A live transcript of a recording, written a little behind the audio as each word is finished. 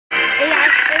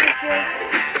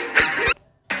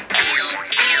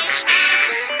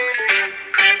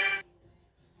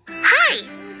Hi,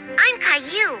 I'm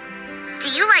Caillou. Do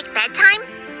you like bedtime?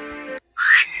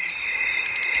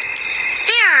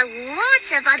 There are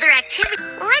lots of other activities.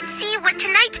 Let's see what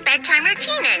tonight's bedtime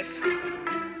routine is.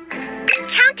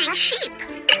 Counting sheep,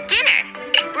 dinner,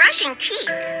 brushing teeth,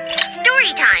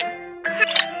 story time.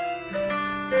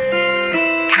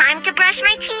 Time to brush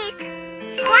my teeth.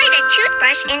 Slide a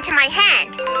toothbrush into my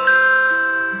hand.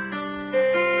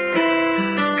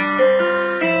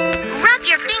 Rub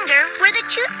your finger where the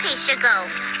toothpaste should go.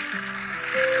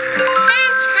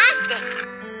 Fantastic!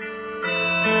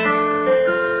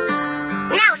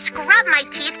 Now scrub my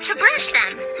teeth to brush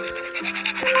them.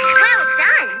 Well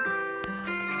done!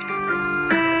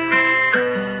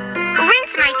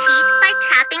 Rinse my teeth by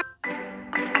tapping.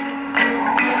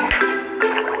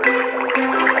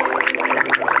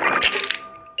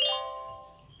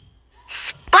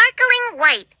 Sparkling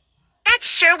white. That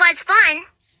sure was fun.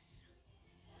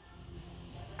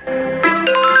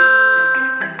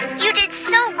 You did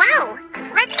so well.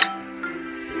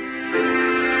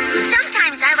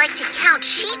 Sometimes I like to count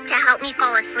sheep to help me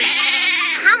fall asleep.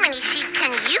 How many sheep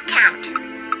can you count?